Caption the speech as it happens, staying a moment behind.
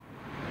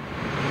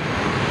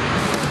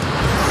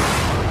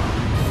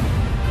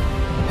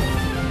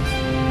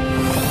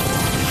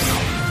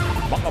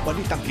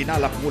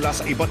ginalap mula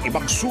sa iba't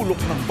ibang sulok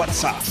ng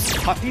bansa.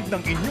 Hatid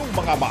ng inyong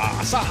mga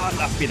maaasahan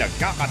at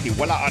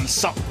pinagkakatiwalaan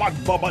sa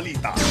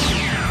pagbabalita.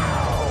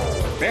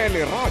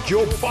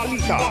 Teleradyo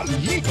Balita.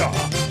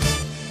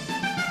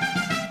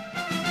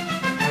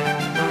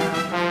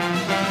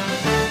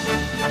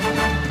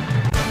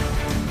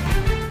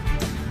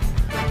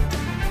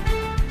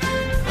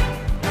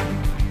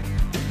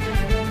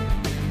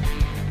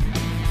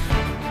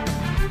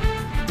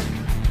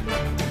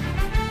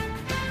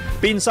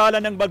 Pinsala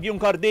ng bagyong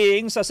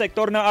Karding sa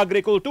sektor ng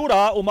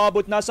agrikultura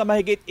umabot na sa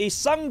mahigit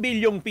 1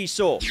 bilyong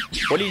piso.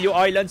 Polillo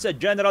Island sa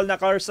General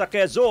Nakar sa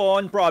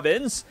Quezon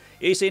Province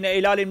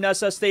isinailalim na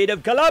sa state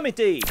of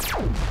calamity.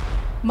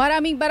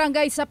 Maraming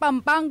barangay sa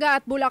Pampanga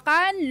at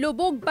Bulacan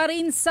lubog pa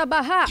rin sa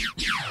baha.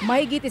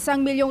 Mahigit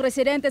 1 milyong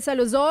residente sa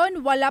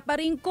Luzon wala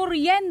pa ring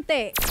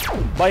kuryente.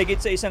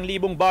 Mahigit sa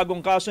 1,000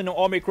 bagong kaso ng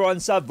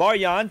Omicron sa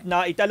variant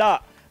na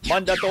itala.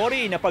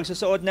 Mandatory na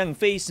pagsusuot ng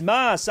face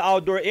mask sa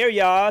outdoor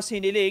areas,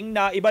 hiniling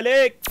na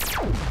ibalik.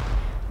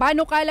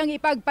 Panukalang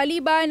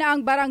ipagpaliban ang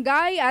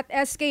barangay at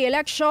SK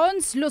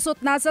elections, lusot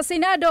na sa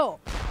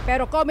Senado.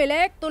 Pero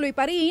COMELEC tuloy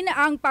pa rin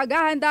ang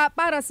paghahanda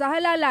para sa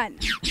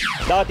halalan.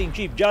 Dating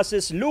Chief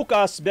Justice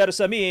Lucas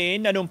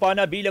Bersamin nanumpa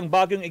na bilang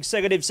bagong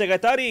Executive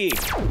Secretary.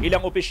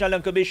 Ilang opisyal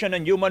ng Commission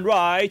on Human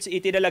Rights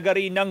itinalaga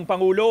rin ng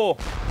Pangulo.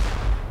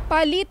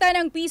 Palitan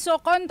ng piso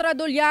kontra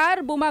dolyar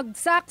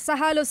bumagsak sa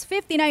halos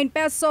 59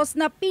 pesos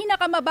na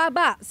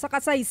pinakamababa sa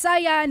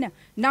kasaysayan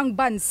ng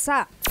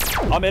bansa.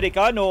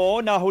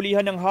 Amerikano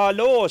nahulihan ng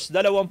halos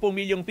 20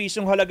 milyong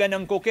pisong halaga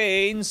ng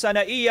cocaine sa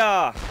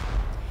NAIA.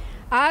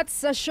 At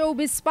sa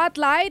Showbiz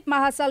Spotlight,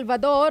 Maha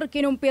Salvador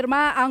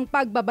kinumpirma ang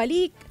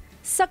pagbabalik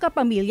sa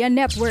Kapamilya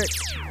Network.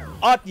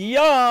 At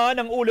yan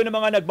ang ulo ng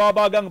mga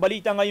nagbabagang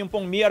balita ngayong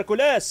pong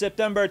Miyerkules,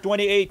 September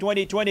 28,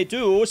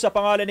 2022. Sa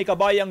pangalan ni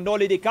Kabayang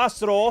Noli de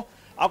Castro,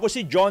 ako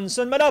si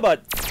Johnson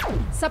Malabad.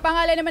 Sa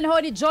pangalan naman ho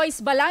ni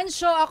Joyce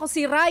Balancio, ako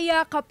si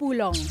Raya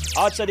Kapulong.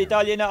 At sa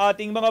detalye na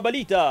ating mga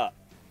balita.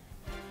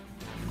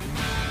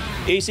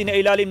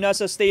 Isinailalim na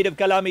sa state of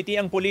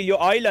calamity ang Polillo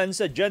Island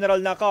sa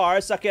General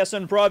Nakar sa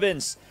Quezon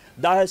Province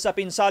dahil sa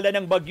pinsala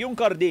ng bagyong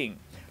Karding.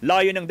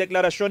 Layo ng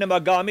deklarasyon na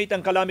magamit ang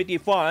calamity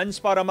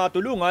funds para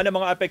matulungan ang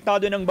mga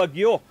apektado ng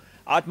bagyo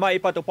at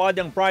maipatupad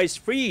ang price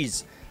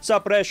freeze sa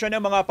presyo ng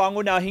mga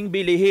pangunahing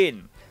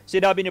bilihin.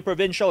 Sinabi ni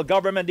Provincial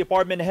Government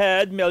Department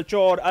Head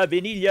Melchor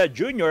Avenilla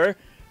Jr.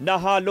 na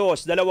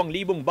halos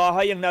 2,000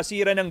 bahay ang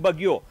nasira ng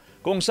bagyo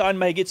kung saan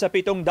mahigit sa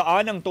 700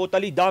 ang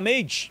totally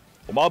damaged.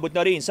 Umabot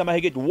na rin sa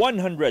mahigit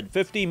 150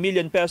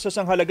 million pesos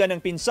ang halaga ng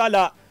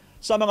pinsala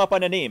sa mga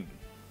pananim.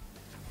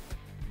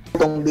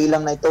 Itong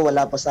bilang na ito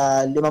wala pa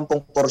sa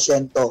 50%.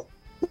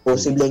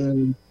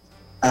 Posibleng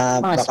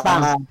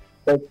baka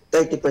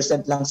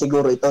 30% lang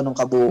siguro ito ng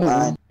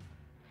kabuuan.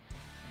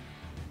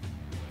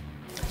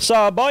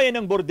 Sa bayan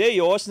ng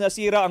Bordeyos,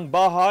 nasira ang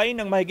bahay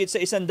ng mahigit sa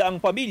 100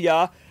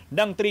 pamilya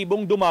ng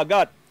tribong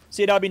Dumagat.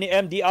 Sinabi ni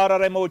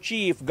MDRRMO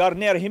Chief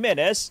Garner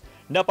Jimenez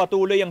na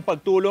patuloy ang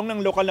pagtulong ng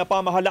lokal na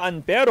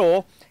pamahalaan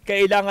pero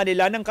kailangan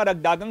nila ng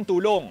karagdagang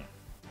tulong.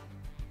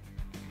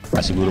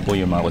 Siguro po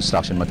yung mga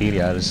construction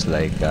materials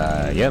like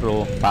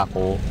yero,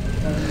 pako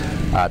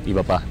at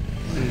iba pa.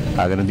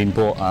 Ganun din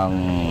po ang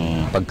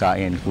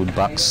pagkain, food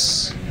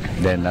packs,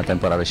 then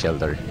temporary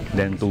shelter,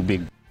 then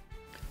tubig.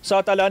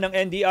 Sa tala ng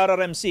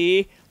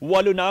NDRRMC,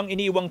 8 na ang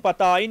iniwang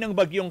patay ng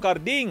bagyong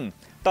Karding.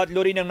 3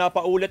 rin ang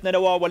napaulat na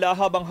nawawala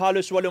habang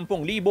halos 80,000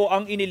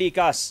 ang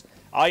inilikas.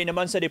 Ayon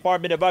naman sa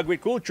Department of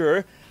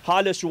Agriculture,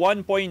 halos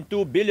 1.2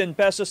 billion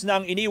pesos na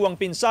ang iniwang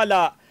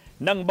pinsala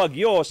ng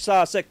bagyo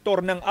sa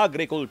sektor ng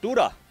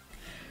agrikultura.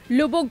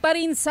 Lubog pa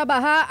rin sa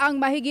baha ang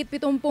mahigit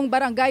 70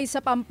 barangay sa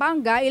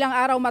Pampanga ilang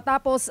araw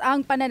matapos ang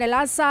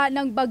pananalasa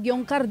ng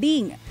bagyong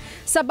Karding.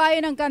 Sa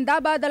bayan ng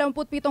Candaba,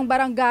 27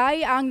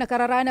 barangay ang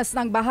nakararanas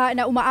ng baha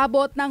na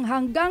umaabot ng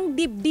hanggang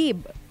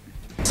dibdib.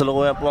 Sa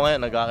lukuyan po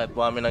ngayon, nag-aakit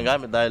po kami ng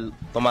gamit dahil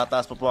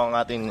tumataas po ang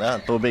ating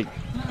tubig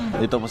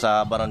dito po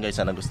sa barangay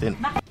San Agustin.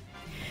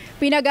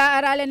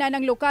 Pinag-aaralan na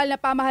ng lokal na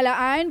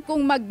pamahalaan kung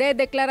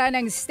magdedeklara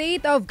ng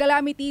state of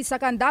calamity sa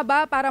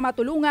Candaba para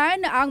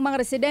matulungan ang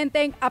mga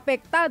residenteng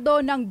apektado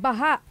ng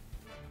baha.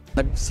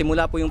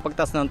 Nagsimula po yung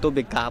pagtaas ng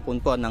tubig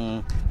kahapon po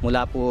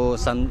mula po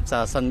sa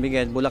San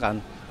Miguel,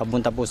 Bulacan,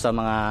 papunta po sa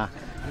mga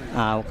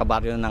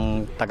kabaryo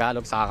ng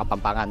Tagalog sa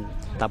Kapampangan.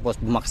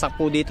 Tapos bumaksak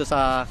po dito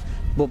sa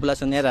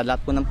populasyon area. Lahat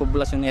po ng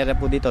populasyon area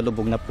po dito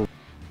lubog na po.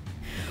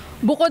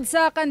 Bukod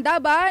sa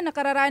Candaba,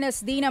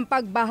 nakararanas din ang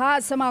pagbaha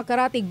sa mga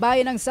karatig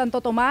bayan ng Santo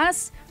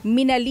Tomas,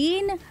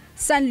 Minalin,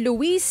 San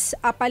Luis,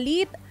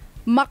 Apalit,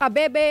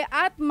 Macabebe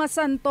at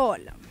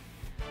Masantol.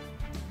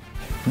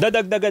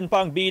 Dadagdagan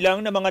pa ang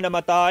bilang ng mga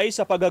namatay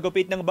sa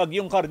paghagupit ng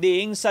bagyong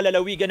Karding sa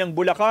lalawigan ng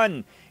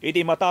Bulacan.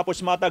 Iti matapos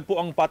matagpo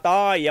ang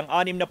patay ang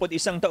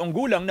 61 taong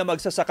gulang na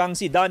magsasakang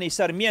si Danny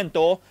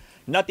Sarmiento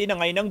na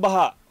tinangay ng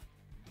baha.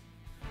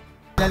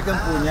 Nalkan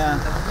po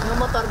niya. Yung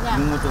motor niya?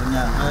 Yung motor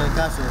niya.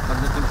 Kaso,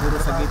 pagdating puro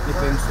sa Gateway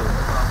Penso,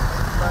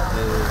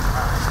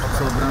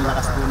 sobrang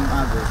lakas po ng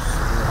agos.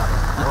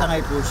 Natangay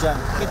po siya.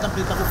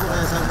 Kitang-kita ko po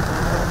kaya sa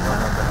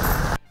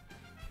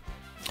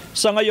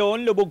Sa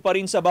ngayon, lubog pa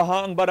rin sa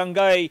baha ang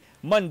barangay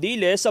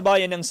Mandile sa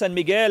bayan ng San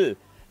Miguel.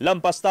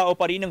 Lampas tao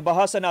pa rin ang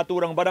baha sa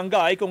naturang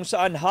barangay kung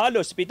saan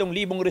halos 7,000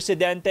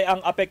 residente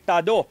ang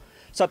apektado.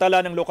 Sa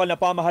tala ng lokal na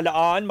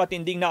pamahalaan,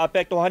 matinding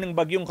naapektuhan ng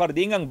bagyong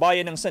karding ang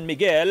bayan ng San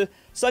Miguel,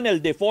 San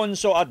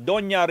Ildefonso at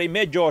Doña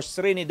Remedios,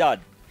 Trinidad.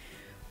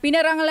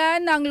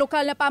 Pinaranglan ng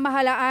lokal na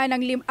pamahalaan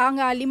ang 5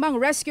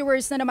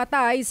 rescuers na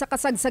namatay sa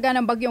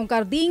kasagsagan ng bagyong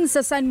karding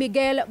sa San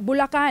Miguel,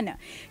 Bulacan.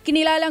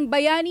 Kinilalang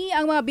bayani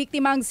ang mga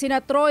biktimang sina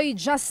Troy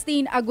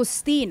Justin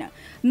Agustin,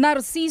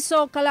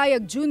 Narciso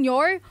Calayag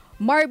Jr.,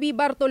 Marby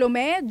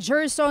Bartolome,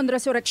 Gerson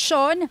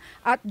Resurrection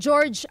at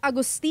George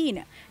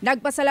Agustin.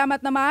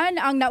 Nagpasalamat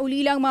naman ang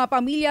naulilang mga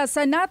pamilya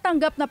sa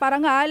natanggap na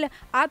parangal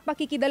at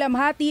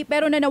pakikidalamhati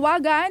pero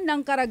nanawagan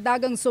ng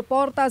karagdagang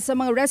suporta sa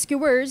mga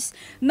rescuers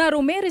na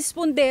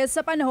rumeresponde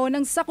sa panahon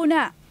ng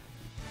sakuna.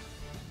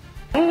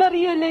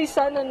 Na-realize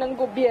sana ng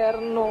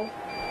gobyerno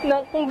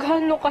na kung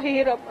gaano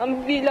kahirap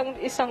ang bilang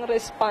isang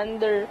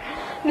responder,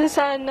 na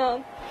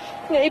sana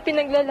na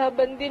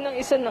ipinaglalaban din ng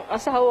isa ng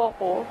asawa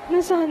ko, na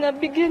sana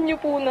bigyan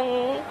niyo po ng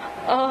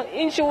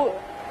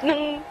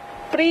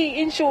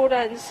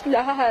pre-insurance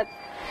lahat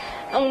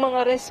ang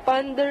mga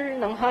responder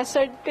ng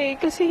hazard pay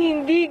kasi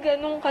hindi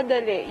ganun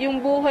kadali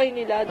yung buhay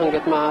nila.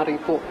 Hanggat maaari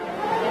po,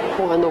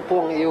 kung ano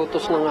po ang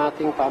iutos ng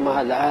ating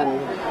pamahalaan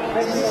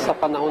sa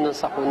panahon ng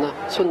sakuna,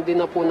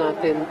 sundin na po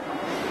natin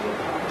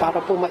para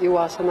po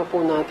maiwasan na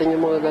po natin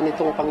yung mga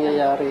ganitong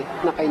pangyayari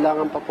na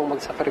kailangan pa po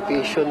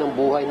magsakripisyo ng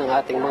buhay ng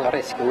ating mga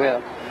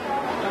rescuer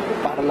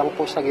para lang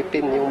po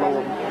sagipin yung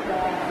mga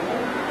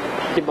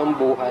ibang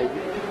buhay.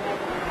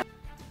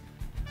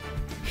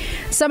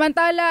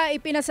 Samantala,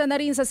 ipinasa na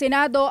rin sa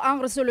Senado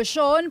ang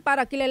resolusyon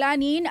para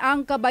kilalanin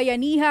ang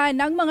kabayanihan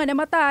ng mga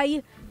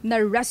namatay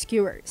na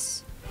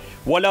rescuers.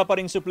 Wala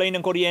pa ring supply ng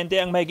kuryente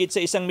ang mahigit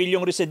sa 1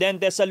 milyong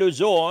residente sa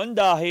Luzon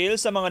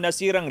dahil sa mga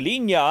nasirang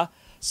linya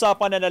sa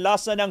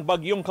pananalasa ng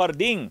bagyong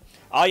karding.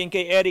 Ayon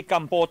kay Eric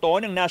Campoto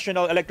ng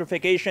National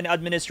Electrification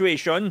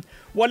Administration,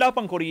 wala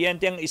pang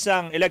kuryente ang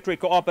isang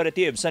electric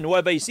cooperative sa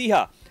Nueva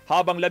Ecija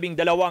habang 12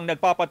 ang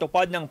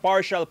nagpapatupad ng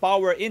partial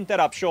power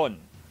interruption.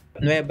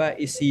 Nueva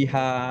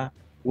Ecija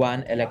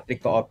 1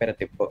 Electric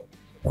Cooperative po.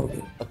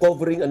 Okay.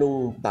 Covering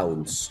anong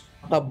towns?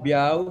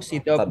 Cabiao,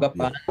 City of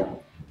Gapan,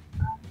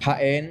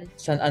 Jaén,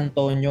 San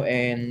Antonio,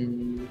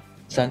 and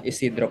San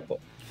Isidro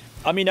po.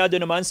 Aminado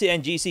naman si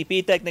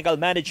NGCP Technical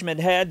Management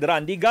Head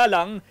Randy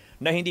Galang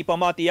na hindi pa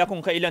matiyak kung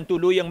kailan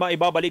tuluyang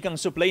maibabalik ang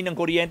supply ng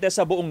kuryente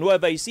sa buong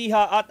Nueva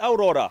Ecija at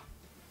Aurora.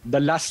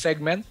 The last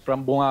segment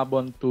from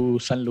Bungabon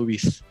to San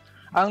Luis.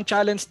 Ang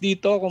challenge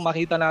dito, kung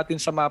makita natin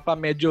sa mapa,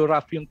 medyo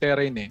rough yung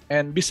terrain .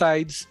 And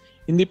besides,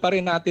 hindi pa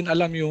rin natin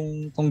alam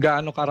yung kung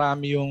gaano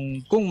karami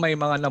yung kung may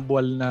mga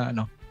nabuwal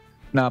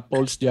na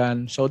poles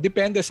diyan. So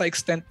depende sa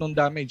extent ng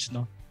damage,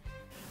 no.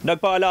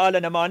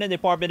 Nagpaalaala naman ng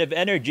Department of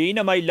Energy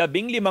na may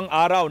 15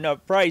 araw na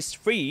price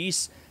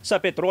freeze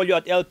sa petrolyo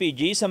at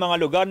LPG sa mga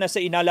lugar na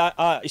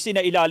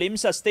isinailalim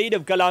sa state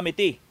of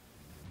calamity.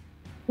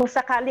 Kung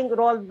sakaling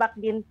rollback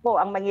din po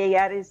ang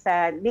mangyayari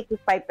sa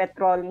liquefied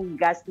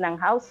petroleum gas ng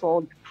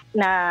household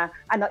na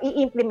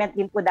i-implement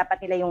din po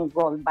dapat nila yung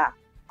rollback.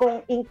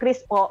 Kung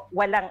increase po,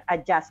 walang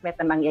adjustment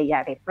na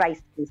mangyayari.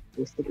 Price freeze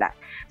po sila.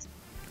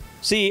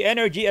 Si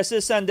Energy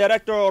Assistant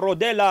Director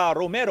Rodela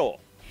Romero.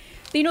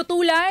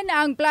 Tinutulan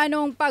ang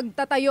planong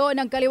pagtatayo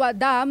ng Kaliwa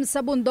Dam sa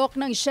bundok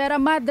ng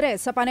Sierra Madre.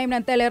 Sa panayam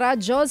ng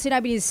teleradyo,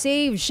 sinabi ni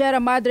Save Sierra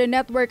Madre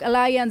Network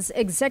Alliance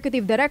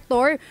Executive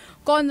Director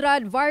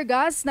Conrad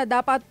Vargas na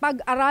dapat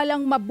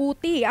pag-aralang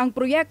mabuti ang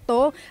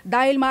proyekto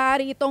dahil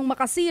maaari itong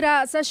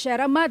makasira sa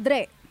Sierra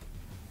Madre.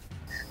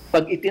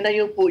 Pag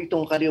itinayo po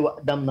itong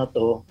Kaliwa Dam na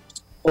to,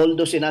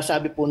 although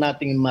sinasabi po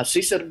natin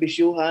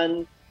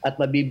masiserbisyuhan at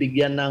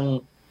mabibigyan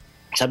ng,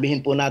 sabihin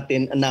po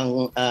natin,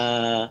 ng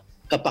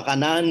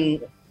kapakanan,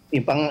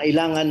 yung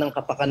pangailangan ng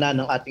kapakanan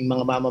ng ating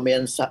mga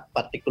mamamayan sa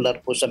particular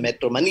po sa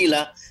Metro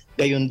Manila,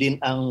 gayon din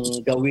ang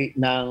gawi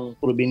ng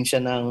probinsya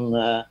ng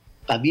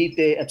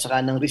Cavite at saka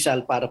ng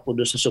Rizal para po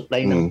doon sa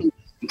supply ng tubig.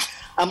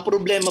 Ang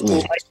problema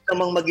po ay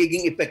namang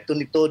magiging epekto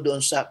nito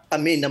doon sa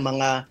kami na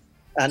mga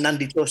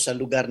nandito sa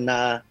lugar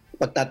na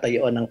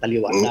pagtatayuan ng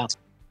Kaliwa Dam.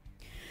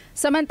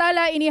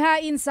 Samantala,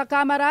 inihain sa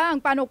Kamara ang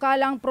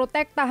panukalang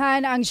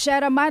protektahan ang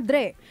Sierra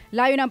Madre.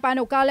 Layo ng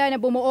panukala na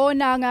bumuo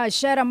ng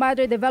Sierra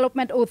Madre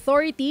Development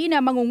Authority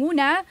na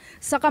mangunguna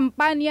sa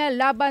kampanya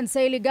laban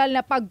sa iligal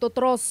na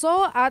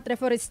pagtutroso at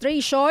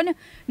reforestation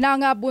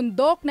ng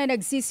bundok na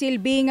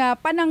nagsisilbing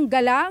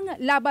pananggalang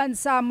laban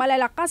sa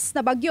malalakas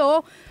na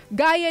bagyo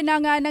gaya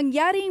ng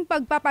nangyaring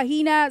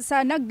pagpapahina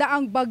sa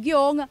nagdaang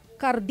bagyong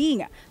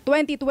Karding.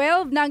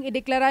 2012 nang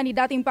ideklara ni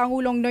dating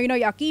Pangulong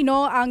Noynoy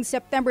Aquino ang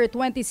September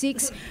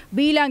 26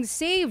 bilang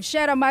Save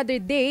Sierra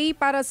Madre Day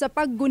para sa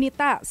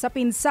paggunita sa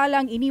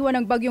pinsalang iniwan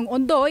ng bagyong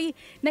Ondoy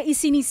na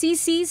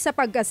isinisisi sa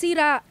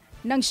pagkasira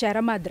ng Sierra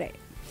Madre.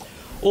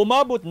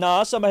 Umabot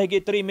na sa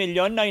mahigit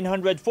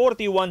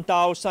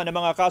 3,941,000 na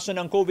mga kaso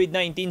ng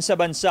COVID-19 sa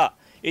bansa.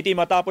 Iti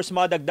matapos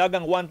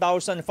madagdagang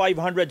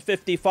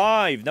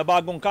 1,555 na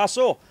bagong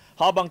kaso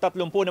habang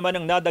 30 naman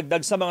ang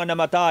nadagdag sa mga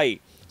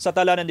namatay. Sa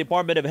tala ng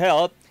Department of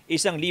Health,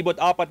 1,400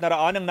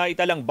 ang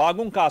naitalang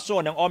bagong kaso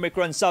ng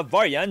Omicron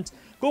subvariant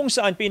kung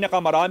saan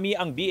pinakamarami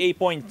ang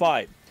BA.5.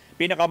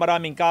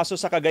 Pinakamaraming kaso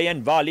sa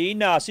Cagayan Valley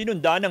na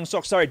sinundan ng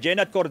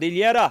Soxargen at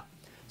Cordillera.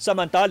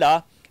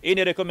 Samantala,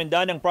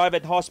 inirekomenda ng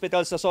Private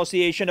Hospitals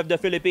Association of the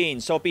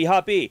Philippines, o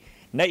PHAPI,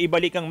 na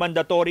ibalik ang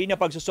mandatory na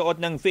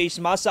pagsusuot ng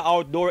face mask sa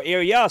outdoor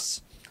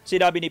areas.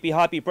 Sinabi ni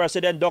PHAPI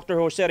President Dr.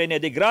 Jose Rene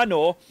de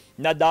Grano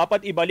na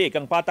dapat ibalik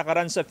ang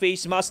patakaran sa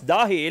face mask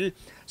dahil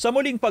sa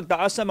muling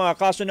pagtaas sa mga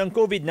kaso ng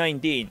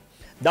COVID-19.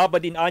 Dapat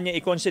din anya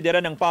ikonsidera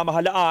ng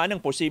pamahalaan ang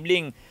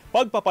posibleng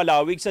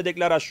pagpapalawig sa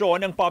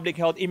deklarasyon ng public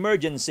health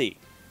emergency.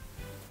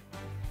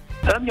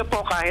 Alam niyo po,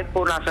 kahit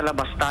po nasa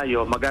labas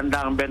tayo,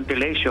 maganda ang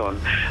ventilation,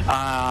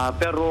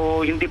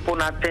 pero hindi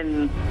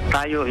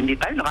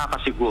tayo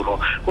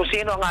nakakasiguro kung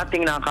sino ang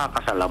ating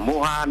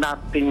nakakasalamuha,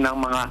 nating ng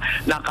mga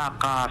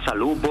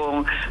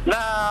nakakasalubong, na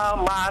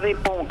maaari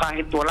pong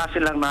kahit wala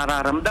silang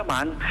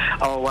nararamdaman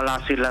o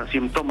wala silang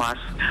simptomas,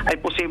 ay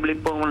posible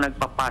pong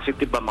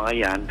nagpa-positive ang mga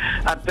yan.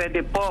 At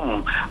pwede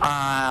pong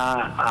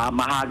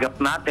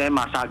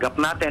masagap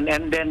natin,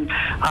 and then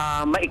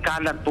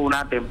maikalat po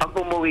natin pag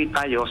umuwi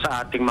tayo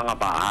sa ating mga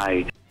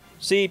bahay.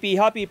 Si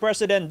PHAPI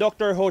President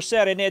Dr. Jose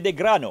Rene de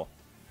Grano.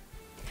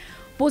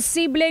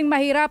 Posibleng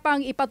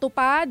mahirapang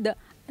ipatupad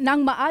ng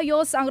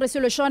maayos ang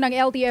resolusyon ng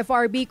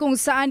LTFRB kung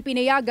saan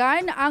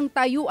pinayagan ang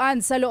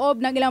tayuan sa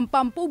loob ng ilang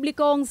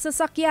pampublikong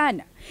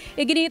sasakyan.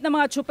 Iginiit ng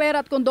mga tsuper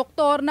at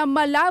konduktor na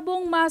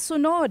malabong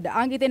masunod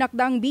ang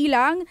itinakdang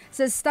bilang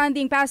sa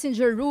standing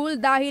passenger rule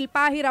dahil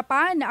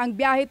pahirapan ang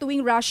biyahe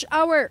tuwing rush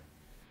hour.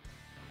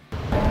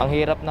 Ang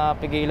hirap na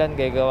pigilan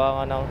kaya gawa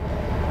nga ng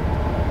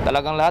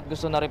talagang lahat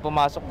gusto na rin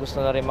pumasok, gusto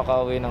na rin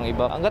makauwi ng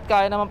iba. Hanggat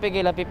kaya naman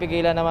pigilan,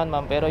 pipigilan naman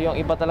ma'am. Pero yung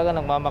iba talaga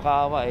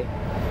nagmamakaawa eh.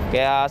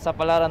 Kaya sa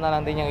palaran na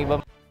lang din yung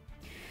iba.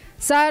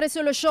 Sa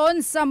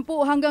resolusyon, 10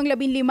 hanggang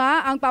 15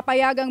 ang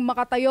papayagang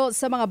makatayo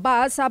sa mga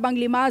bus habang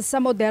 5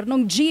 sa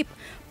modernong jeep.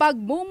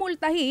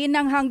 Pagmumultahin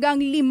ng hanggang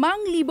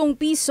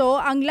 5,000 piso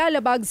ang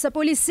lalabag sa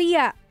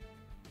pulisya.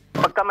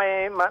 Pagka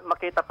may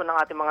makita po ng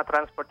ating mga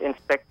transport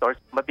inspectors,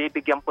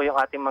 mabibigyan po yung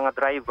ating mga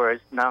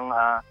drivers ng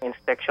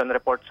inspection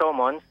report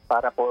summons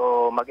para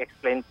po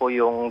mag-explain po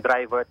yung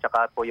driver at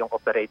saka po yung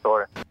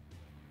operator.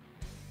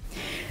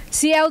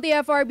 Si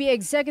LTFRB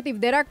Executive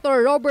Director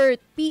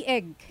Robert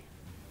Pieg.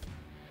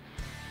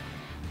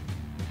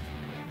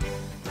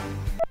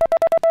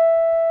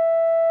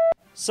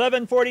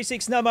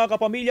 (7:46) na mga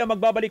kapamilya,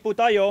 magbabalik po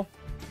tayo.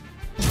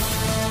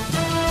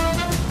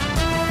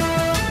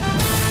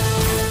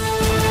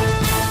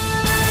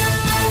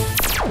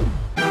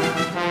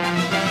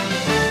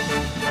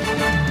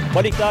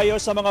 Balik tayo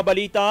sa mga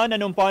balita.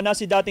 Nanumpa na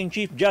si dating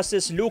Chief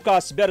Justice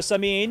Lucas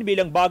Bersamin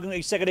bilang bagong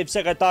Executive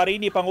Secretary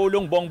ni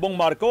Pangulong Bongbong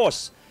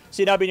Marcos.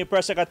 Sinabi ni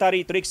Press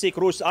Secretary Trixie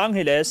Cruz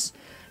Angeles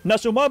na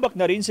sumabak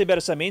na rin si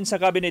Bersamin sa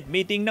cabinet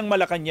meeting ng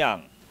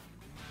Malacanang.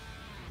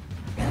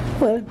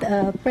 Well,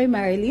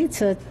 primarily,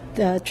 it's a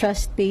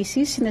trust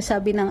basis.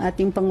 Sinasabi ng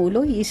ating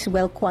Pangulo, he is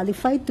well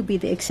qualified to be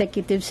the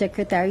Executive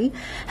Secretary,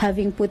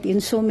 having put in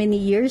so many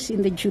years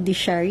in the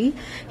judiciary.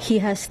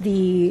 He has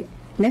the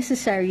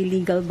necessary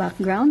legal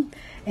background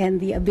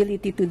and the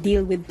ability to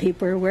deal with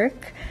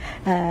paperwork.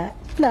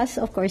 Plus,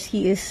 of course,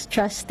 he is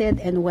trusted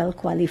and well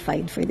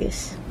qualified for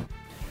this.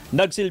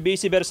 Nagsilbi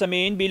si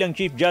Bersamin bilang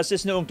Chief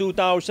Justice noong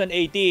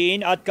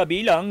 2018 at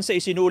kabilang sa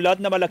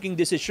isinulat na malaking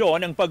desisyon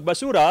ang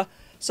pagbasura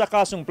sa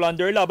kasong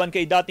plunder laban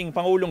kay dating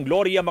Pangulong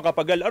Gloria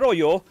Macapagal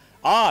Arroyo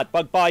at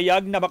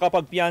pagpayag na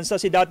makapagpiyansa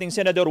si dating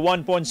Senador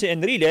Juan Ponce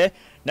Enrile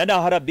na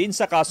naharap din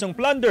sa kasong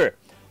plunder.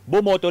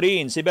 Bumoto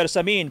rin si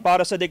Bersamin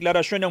para sa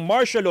deklarasyon ng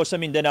martial law sa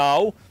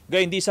Mindanao,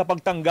 gayon din sa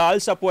pagtanggal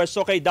sa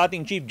pwesto kay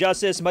dating Chief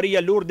Justice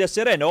Maria Lourdes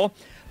Sereno,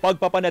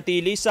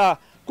 pagpapanatili sa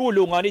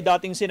kulungan ni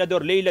dating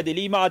Senador Leila de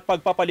Lima at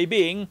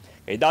pagpapalibing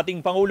kay dating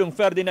Pangulong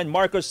Ferdinand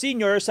Marcos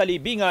Sr. sa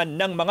libingan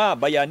ng mga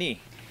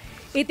bayani.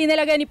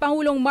 Itinalaga ni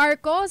Pangulong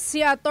Marcos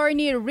si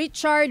Attorney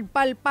Richard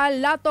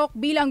Palpal Latok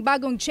bilang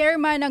bagong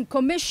chairman ng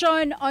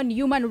Commission on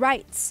Human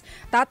Rights.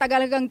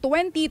 Tatagal hanggang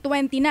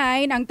 2029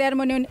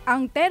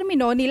 ang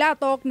termino ni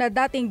Latok na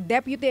dating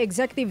Deputy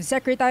Executive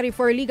Secretary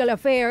for Legal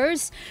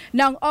Affairs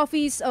ng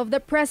Office of the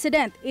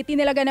President.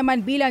 Itinalaga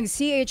naman bilang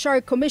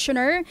CHR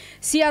Commissioner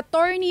si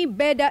Attorney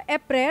Beda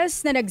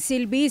Epres na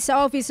nagsilbi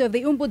sa Office of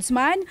the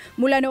Ombudsman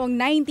mula noong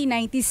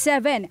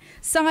 1997.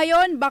 Sa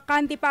ngayon,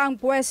 bakante pa ang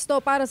pwesto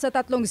para sa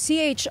tatlong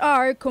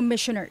CHR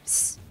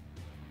Commissioners.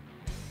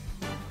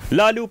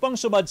 Lalo pang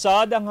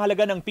sumadsad ang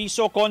halaga ng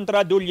piso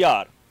kontra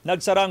dolyar.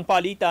 Nagsarang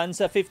palitan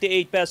sa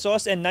 58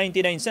 pesos and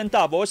 99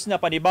 centavos na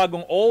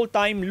panibagong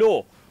all-time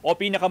low o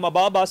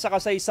pinakamababa sa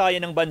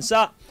kasaysayan ng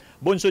bansa.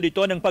 Bunso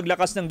dito ng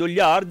paglakas ng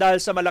dolyar dahil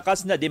sa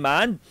malakas na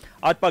demand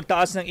at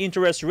pagtaas ng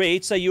interest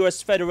rate sa US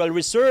Federal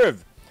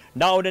Reserve.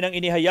 Nauna nang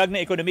inihayag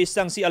ng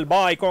ekonomistang si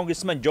Albay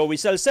Congressman Joey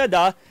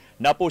Salceda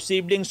na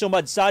posibleng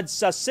sumadsad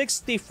sa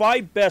 65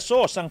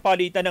 pesos ang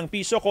palitan ng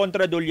piso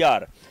kontra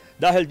dolyar.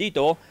 Dahil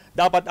dito,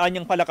 dapat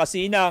anyang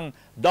palakasin ng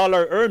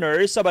dollar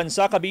earners sa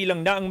bansa kabilang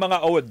na ang mga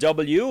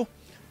OFW,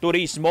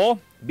 turismo,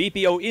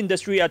 BPO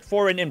industry at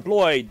foreign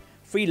employed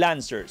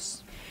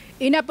freelancers.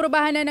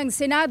 Inaprubahan na ng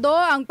Senado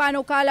ang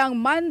panukalang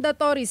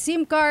mandatory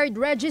SIM card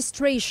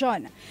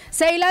registration.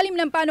 Sa ilalim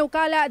ng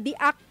panukala,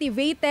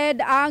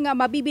 deactivated ang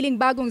mabibiling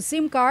bagong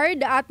SIM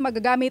card at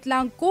magagamit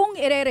lang kung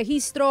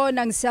irerehistro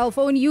ng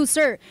cellphone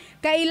user.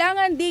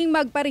 Kailangan ding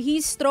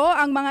magparehistro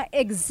ang mga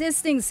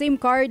existing SIM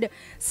card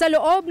sa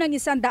loob ng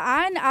 100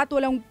 at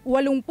 80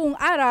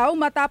 araw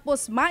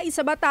matapos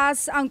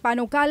maisabatas ang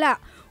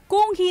panukala.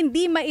 Kung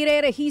hindi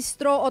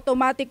mairerehistro,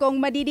 otomatikong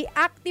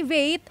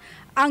madi-deactivate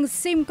ang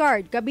SIM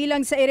card.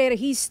 Kabilang sa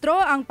irerehistro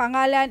ang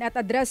pangalan at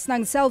address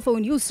ng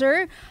cellphone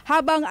user,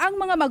 habang ang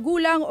mga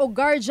magulang o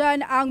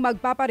guardian ang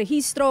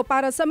magpaparehistro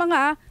para sa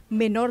mga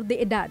menor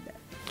de edad.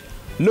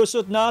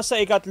 Lusot na sa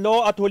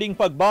ikatlo at huling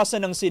pagbasa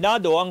ng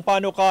Senado ang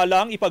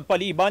panukalang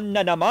ipagpaliban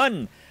na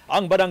naman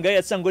ang barangay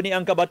at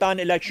sangguniang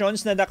kabataan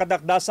elections na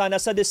nakatakda sana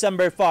sa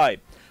December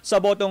 5. Sa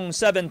botong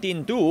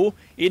 17-2,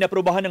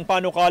 inaprubahan ng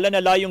panukala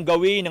na layong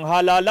gawin ng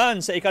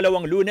halalan sa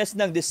ikalawang Lunes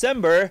ng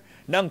December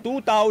ng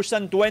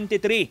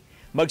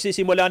 2023.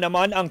 Magsisimula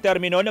naman ang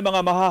termino ng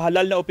mga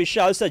mahahalal na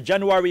opisyal sa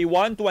January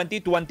 1,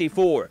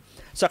 2024.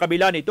 Sa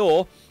kabila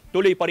nito,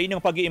 tuloy pa rin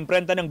ang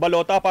pag-iimprenta ng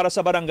balota para sa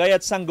barangay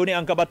at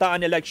sangguniang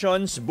kabataan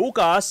elections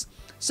bukas,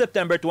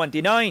 September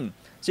 29.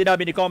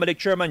 Sinabi ni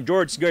COMELEC Chairman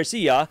George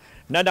Garcia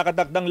na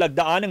nakatakdang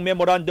lagdaan ng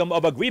Memorandum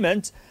of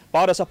Agreement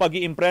para sa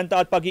pag-iimprenta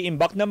at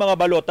pag-iimbak ng mga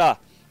balota.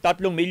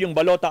 3 milyong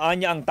balota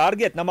anya ang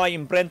target na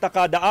maiimprenta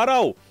kada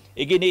araw.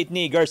 Iginiit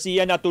ni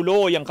Garcia na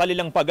tuloy ang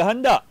kanilang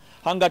paghahanda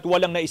hanggat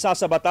walang naisa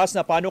sa batas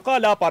na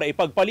panukala para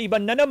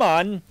ipagpaliban na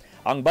naman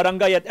ang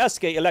barangay at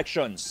SK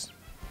elections.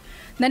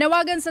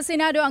 Nanawagan sa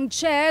Senado ang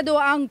CHED o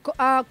ang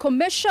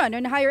Commission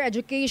on Higher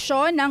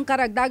Education ng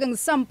karagdagang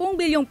 10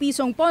 bilyong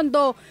pisong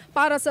pondo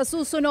para sa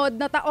susunod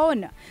na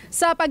taon.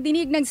 Sa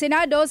pagdinig ng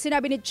Senado,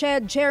 sinabi ni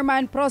CHED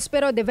Chairman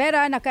Prospero de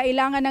Vera na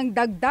kailangan ng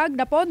dagdag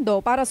na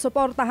pondo para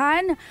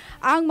suportahan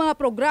ang mga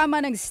programa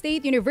ng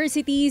state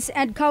universities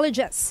and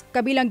colleges.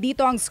 Kabilang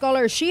dito ang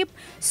scholarship,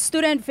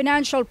 student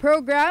financial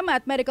program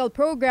at medical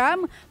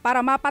program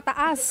para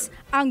mapataas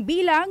ang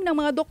bilang ng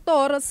mga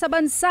doktor sa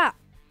bansa.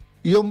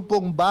 Yung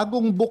pong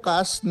bagong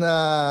bukas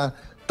na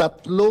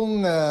 3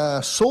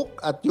 SOC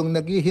at yung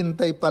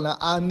naghihintay pa na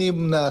 6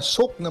 na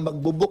SOC na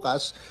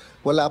magbubukas,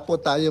 wala po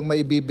tayong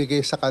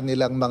maibibigay sa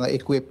kanilang mga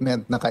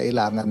equipment na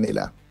kailangan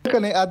nila.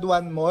 Can I add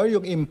one more,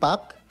 yung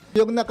impact?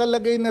 Yung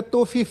nakalagay na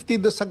 250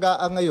 do sa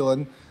GAA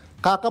ngayon,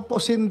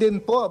 kakapusin din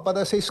po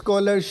para sa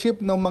scholarship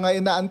ng mga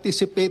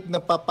ina-anticipate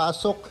na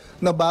papasok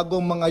na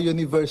bagong mga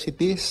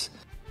universities.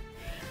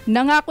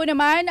 Nangako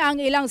naman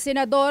ang ilang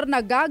senador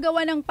na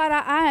gagawa ng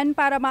paraan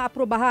para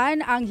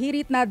maaprubahan ang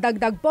hirit na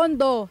dagdag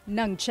pondo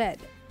ng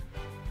CHED.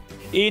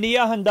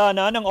 Inihahanda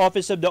na ng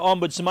Office of the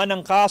Ombudsman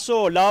ang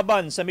kaso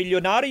laban sa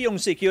milyonaryong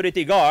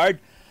security guard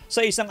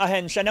sa isang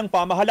ahensya ng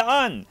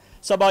pamahalaan.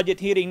 Sa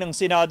budget hearing ng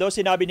Senado,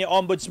 sinabi ni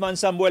Ombudsman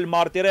Samuel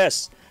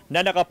Martires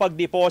na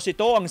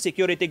nakapagdeposito ang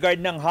security guard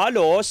ng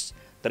halos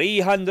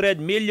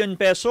 300 million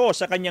peso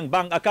sa kanyang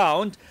bank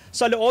account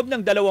sa loob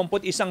ng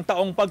 21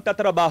 taong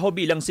pagtatrabaho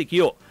bilang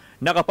sikyo.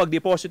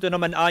 Nakapagdeposito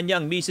naman anya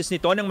ang misis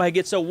nito ng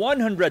mahigit sa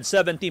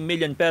 170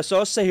 million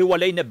pesos sa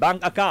hiwalay na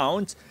bank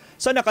account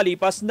sa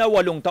nakalipas na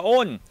 8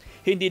 taon.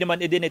 Hindi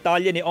naman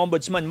idinetalye ni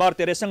Ombudsman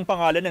Martires ang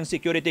pangalan ng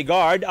security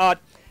guard at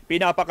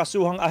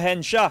pinapakasukang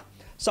ahensya.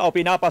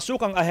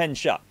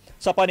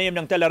 Sa panayam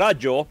ng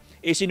teleradyo,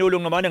 isinulong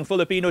naman ng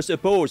Filipinos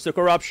Opposed to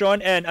Corruption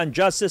and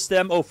Unjust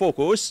System o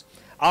FOCUS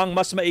ang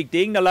mas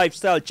maigting na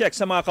lifestyle check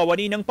sa mga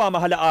kawani ng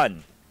pamahalaan.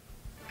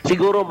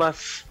 Siguro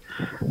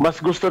mas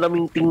gusto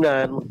naming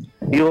tingnan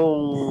yung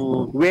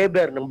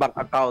waiver ng bank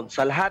account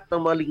sa lahat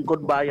ng mga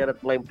lingkod bayan at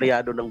mga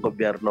empleyado ng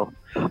gobyerno.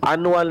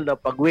 Annual na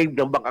pag-waive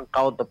ng bank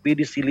account na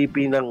pwede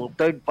silipin ng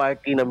third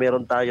party na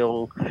meron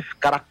tayong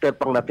karakter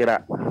pang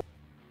natira.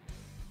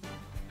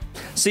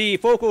 Si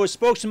FOCUS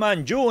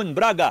spokesman June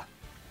Braga.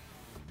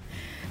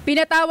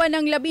 Pinatawan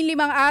ng 15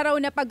 araw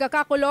na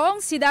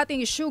pagkakakulong si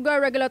dating Sugar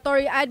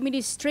Regulatory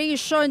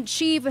Administration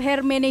Chief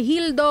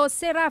Hermenegildo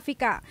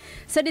Serafica.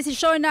 Sa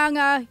desisyon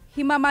ng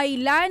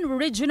Himamaylan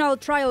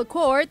Regional Trial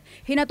Court,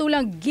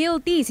 hinatulang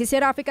guilty si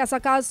Serafica sa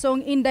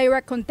kasong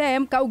indirect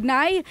contempt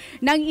kaugnay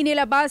ng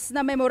inilabas na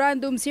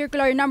Memorandum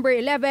Circular No.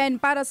 11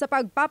 para sa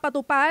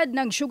pagpapatupad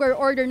ng Sugar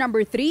Order No.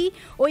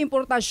 3 o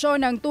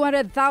importasyon ng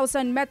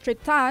 200,000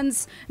 metric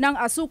tons ng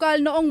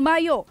asukal noong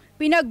Mayo.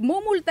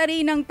 Pinagmumulta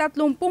rin ng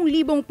 30,000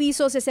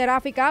 piso si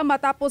Serafica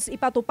matapos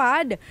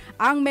ipatupad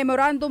ang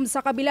memorandum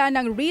sa kabila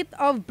ng writ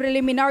of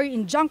preliminary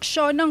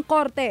injunction ng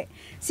korte.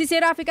 Si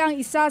Serafica ang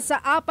isa sa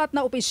 4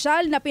 na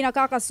opisyal na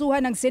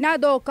pinakakasuhan ng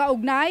Senado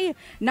kaugnay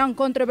ng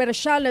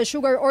kontrobersyal na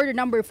Sugar Order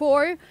No.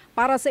 4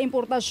 para sa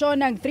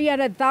importasyon ng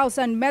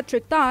 300,000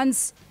 metric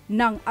tons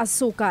ng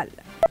asukal.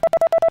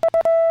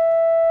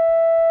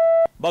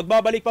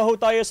 Magbabalik pa ho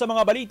tayo sa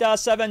mga balita,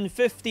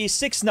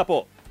 7:56 na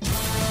po.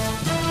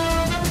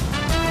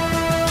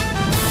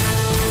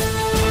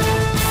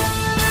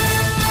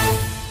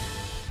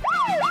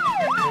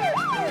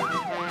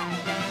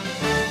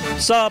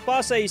 Sa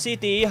Pasay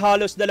City,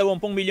 halos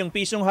 20 milyong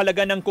pisong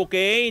halaga ng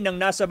cocaine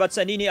ang nasabat sa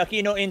Nini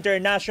Aquino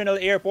International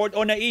Airport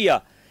o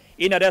NAIA.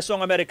 Inaresto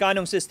ang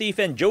Amerikanong si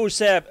Stephen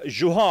Joseph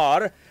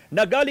Juhar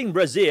na galing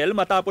Brazil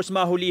matapos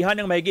mahulihan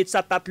ng mahigit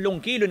sa 3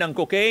 kilo ng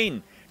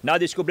cocaine.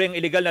 Nadiskubre ang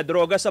iligal na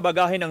droga sa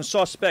bagahe ng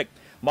suspect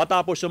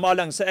matapos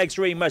sumalang sa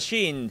x-ray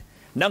machine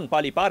ng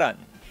paliparan.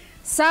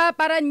 Sa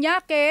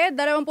Paranaque,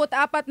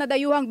 24 na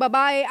dayuhang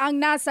babae ang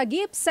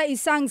nasagip sa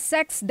isang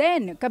sex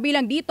den.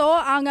 Kabilang dito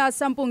ang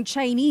 10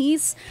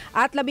 Chinese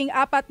at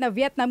 14 na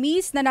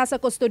Vietnamese na nasa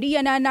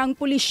kustodiya na ng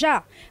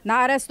pulisya.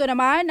 Naaresto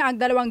naman ang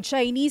 2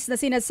 Chinese na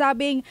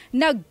sinasabing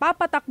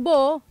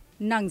nagpapatakbo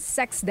ng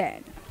sex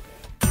den.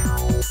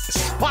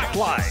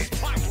 Spotlight.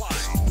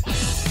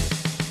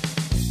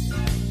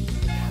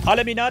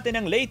 Alamin natin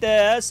ang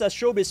latest sa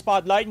Showbiz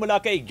Spotlight mula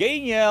kay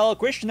Gaynel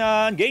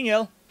Krishnan.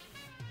 Gaynel.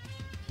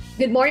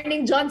 Good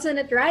morning, Johnson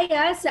at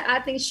Raya. Sa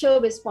ating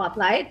Showbiz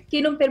Spotlight,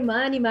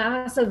 kinumpirma ni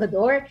Maha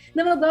Salvador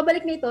na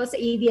magbabalik na ito sa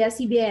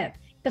ABS-CBN.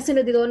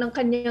 Kasunod ito ng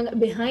kanyang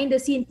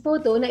behind-the-scene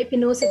photo na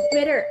ipinost sa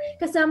Twitter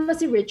kasama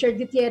si Richard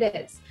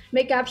Gutierrez.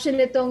 May caption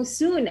nitong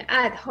soon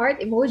at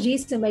heart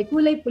emojis na may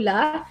kulay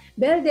pula,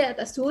 berde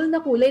at asul na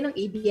kulay ng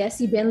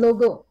ABS-CBN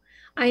logo.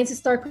 Ayon sa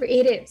Star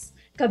Creatives,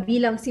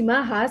 kabilang si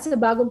Maha sa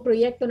bagong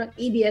proyekto ng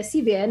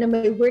ABS-CBN na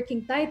may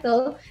working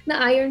title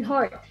na Iron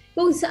Heart,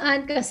 kung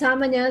saan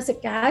kasama niya sa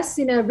cast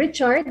sina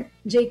Richard,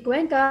 Jay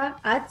Cuenca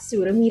at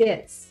Sue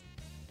Ramirez.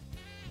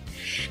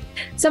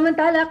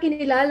 Samantala,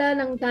 kinilala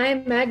ng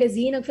Time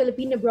Magazine ang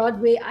Filipino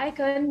Broadway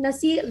icon na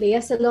si Lea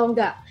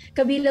Salonga.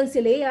 Kabilang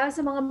si Lea sa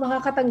mga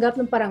makakatanggap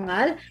ng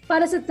parangal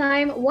para sa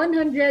Time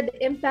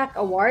 100 Impact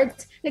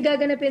Awards na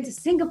gaganapin sa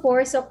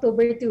Singapore sa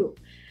October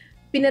 2.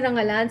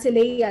 Pinarangalan si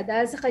Lea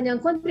dahil sa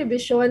kanyang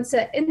kontribusyon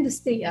sa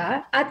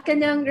industriya at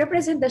kanyang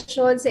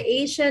representasyon sa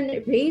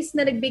Asian race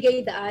na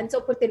nagbigay daan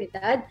sa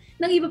oportunidad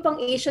ng iba pang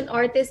Asian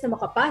artists na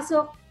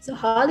makapasok sa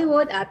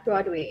Hollywood at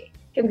Broadway.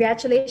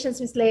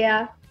 Congratulations, Ms.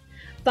 Lea!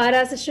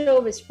 Para sa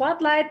Showbiz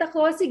Spotlight,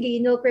 ako si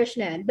Gaynel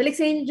Krishnan. Balik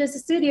sa inyo dyan sa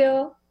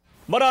studio.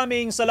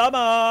 Maraming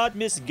salamat,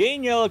 Ms.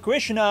 Gaynel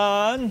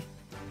Krishnan!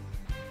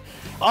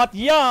 At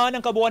yan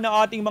ang kabuuan ng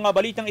ating mga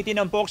balitang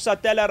itinampok sa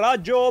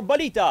Radyo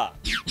Balita.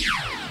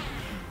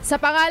 Sa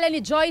pangalan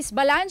ni Joyce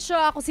Balancio,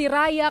 ako si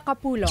Raya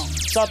Capulong.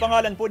 Sa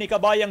pangalan po ni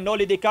Kabayang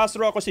Noli De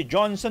Castro, ako si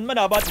Johnson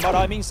Manabat.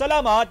 Maraming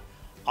salamat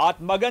at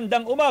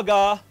magandang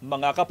umaga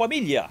mga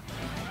kapamilya.